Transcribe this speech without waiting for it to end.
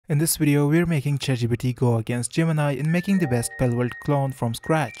In this video, we're making Chatgpt go against Gemini in making the best Palworld clone from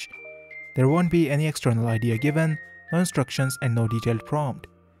scratch. There won't be any external idea given, no instructions and no detailed prompt.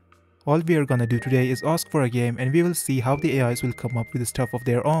 All we are gonna do today is ask for a game and we will see how the AIs will come up with stuff of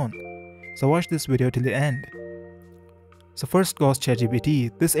their own. So watch this video till the end. So first goes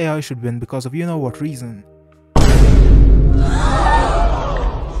Chatgpt. This AI should win because of you know what reason.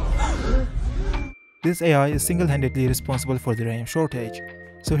 This AI is single-handedly responsible for the RAM shortage.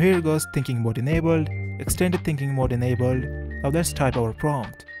 So here goes thinking mode enabled, extended thinking mode enabled. Now let's type our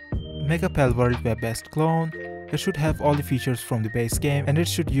prompt. Make a Palworld web-based clone. It should have all the features from the base game and it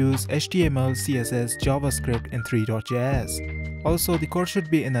should use HTML, CSS, JavaScript and 3.js. Also the code should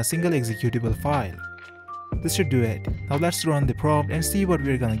be in a single executable file. This should do it. Now let's run the prompt and see what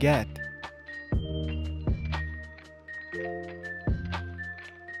we're gonna get.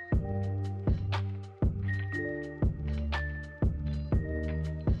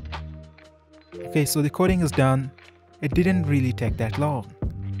 Okay, so the coding is done. It didn't really take that long.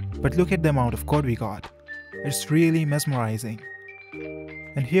 But look at the amount of code we got. It's really mesmerizing.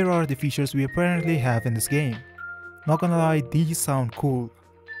 And here are the features we apparently have in this game. Not gonna lie, these sound cool.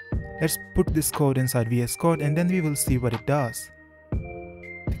 Let's put this code inside VS Code and then we will see what it does.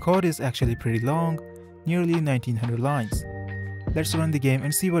 The code is actually pretty long, nearly 1900 lines. Let's run the game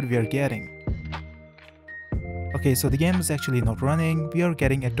and see what we are getting. Okay, so the game is actually not running. We are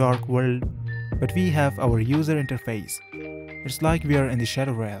getting a dark world, but we have our user interface. It's like we are in the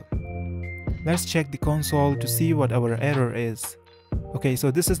shadow realm. Let's check the console to see what our error is. Okay, so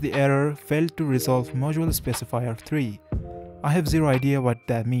this is the error, failed to resolve module specifier 3. I have zero idea what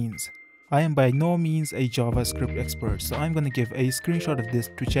that means. I am by no means a JavaScript expert, so I'm gonna give a screenshot of this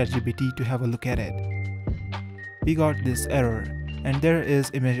to Chatgpt to have a look at it. We got this error, and there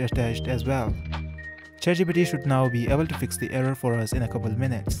is image attached as well. Chatgpt should now be able to fix the error for us in a couple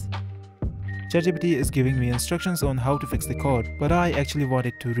minutes. Chatgpt is giving me instructions on how to fix the code, but I actually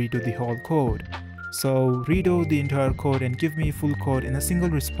wanted to redo the whole code. So redo the entire code and give me full code in a single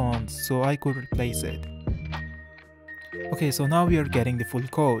response so I could replace it. Okay, so now we are getting the full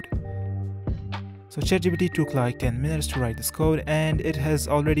code. So Chatgpt took like 10 minutes to write this code and it has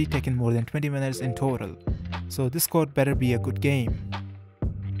already taken more than 20 minutes in total. So this code better be a good game.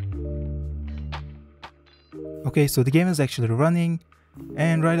 Okay, so the game is actually running.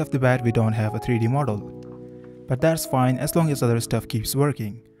 And right off the bat we don't have a 3D model. But that's fine as long as other stuff keeps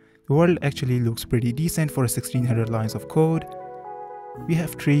working. The world actually looks pretty decent for 1600 lines of code. We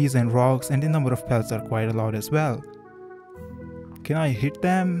have trees and rocks and the number of pals are quite a lot as well. Can I hit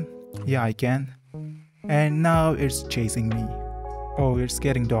them? Yeah, I can. And now it's chasing me. Oh, it's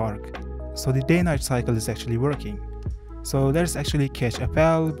getting dark. So the day-night cycle is actually working. So let's actually catch a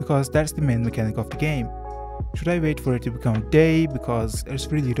pal because that's the main mechanic of the game. Should I wait for it to become day because it's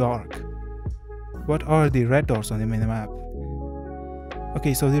really dark? What are the red dots on the minimap?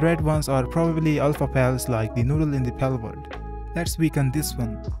 Okay, so the red ones are probably alpha pals like the noodle in the Palworld. Let's weaken this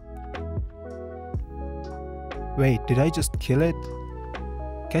one. Wait, did I just kill it?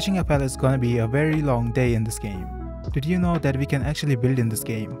 Catching a pal is gonna be a very long day in this game. Did you know that we can actually build in this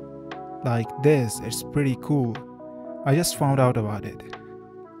game? Like this, it's pretty cool. I just found out about it.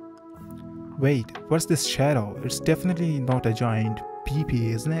 Wait, what's this shadow? It's definitely not a giant PP,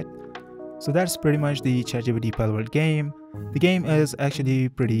 isn't it? So that's pretty much the Chatgpt Palworld game. The game is actually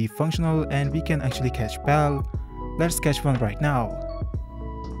pretty functional and we can actually catch pal. Let's catch one right now.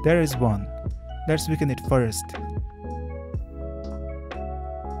 There is one. Let's weaken it first.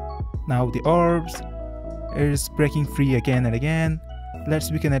 Now the orbs is breaking free again and again.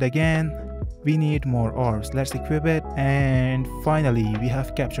 Let's weaken it again. We need more orbs. Let's equip it and finally we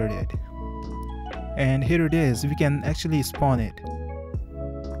have captured it. And here it is, we can actually spawn it.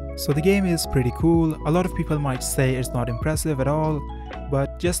 So the game is pretty cool. A lot of people might say it's not impressive at all,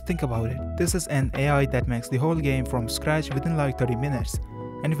 but just think about it. This is an AI that makes the whole game from scratch within like 30 minutes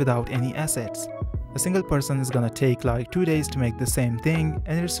and without any assets. A single person is gonna take like 2 days to make the same thing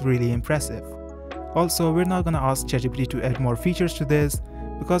and it's really impressive. Also, we're not gonna ask Chatgpt to add more features to this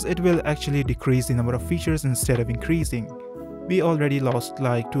because it will actually decrease the number of features instead of increasing. We already lost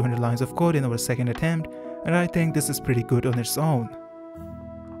like 200 lines of code in our second attempt and I think this is pretty good on its own.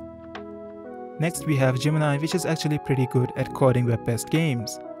 Next we have Gemini, which is actually pretty good at coding web-based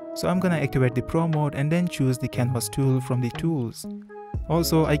games. So I'm gonna activate the Pro mode and then choose the Canvas tool from the tools.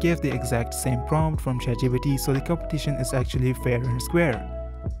 Also, I gave the exact same prompt from Chatgpt so the competition is actually fair and square.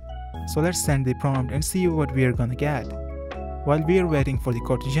 So let's send the prompt and see what we are gonna get. While we are waiting for the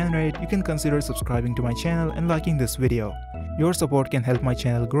code to generate, you can consider subscribing to my channel and liking this video. Your support can help my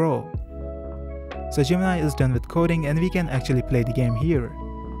channel grow. So Gemini is done with coding and we can actually play the game here.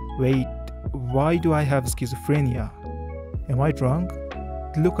 Wait, why do I have schizophrenia? Am I drunk?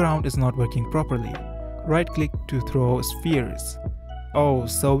 The look around is not working properly. Right click to throw spheres. Oh,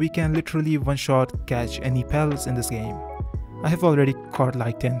 so we can literally one shot catch any pals in this game. I have already caught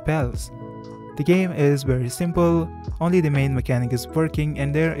like 10 pals. The game is very simple, only the main mechanic is working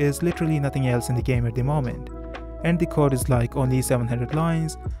and there is literally nothing else in the game at the moment. And the code is like only 700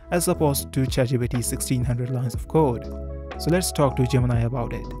 lines as opposed to Chatgpt's 1600 lines of code. So let's talk to Gemini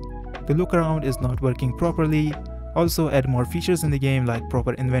about it. The look around is not working properly. Also add more features in the game like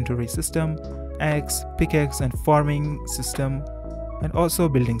proper inventory system, axe, pickaxe and farming system, and also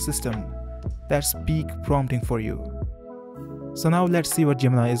building system. That's peak prompting for you. So now let's see what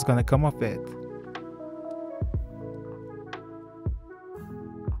Gemini is gonna come up with.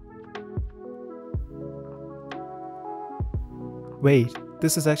 Wait,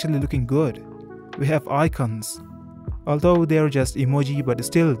 this is actually looking good. We have icons. Although they are just emoji, but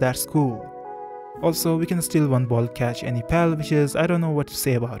still that's cool. Also, we can still one ball catch any pal, which is I don't know what to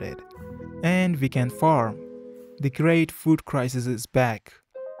say about it. And we can farm. The great food crisis is back.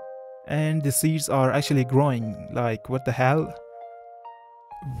 And the seeds are actually growing, like what the hell?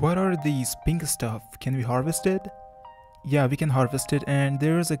 What are these pink stuff? Can we harvest it? Yeah, we can harvest it and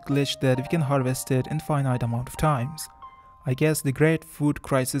there is a glitch that we can harvest it infinite amount of times. I guess the great food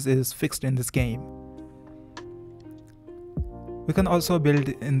crisis is fixed in this game. We can also build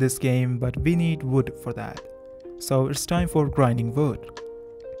in this game, but we need wood for that. So it's time for grinding wood.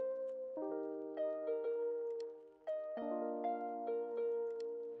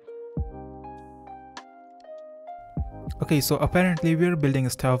 Okay, so apparently we're building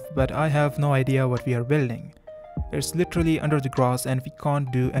stuff, but I have no idea what we are building. It's literally under the grass and we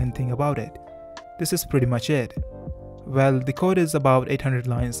can't do anything about it. This is pretty much it. Well, the code is about 800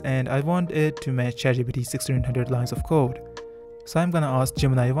 lines and I want it to match Chatgpt's 1600 lines of code. So I'm gonna ask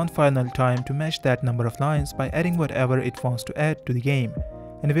Gemini one final time to match that number of lines by adding whatever it wants to add to the game,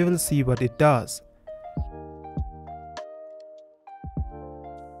 and we will see what it does.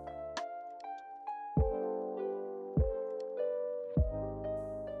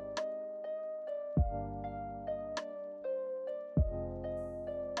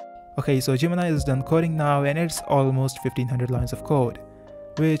 Okay, so Gemini is done coding now and it's almost 1500 lines of code,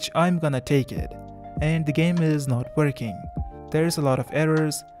 which I'm gonna take it. And the game is not working. There is a lot of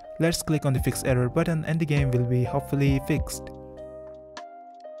errors. Let's click on the fix error button and the game will be hopefully fixed.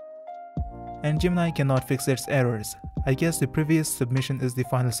 And Gemini cannot fix its errors. I guess the previous submission is the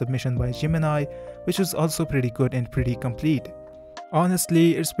final submission by Gemini, which is also pretty good and pretty complete.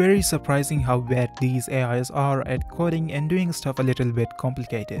 Honestly, it's very surprising how bad these AIs are at coding and doing stuff a little bit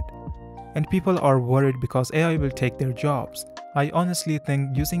complicated. And people are worried because AI will take their jobs. I honestly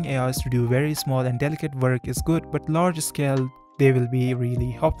think using AIs to do very small and delicate work is good, but large scale, they will be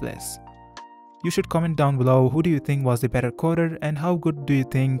really hopeless. You should comment down below who do you think was the better coder and how good do you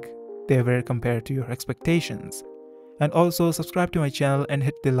think they were compared to your expectations. And also subscribe to my channel and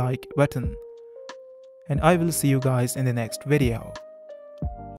hit the like button. And I will see you guys in the next video.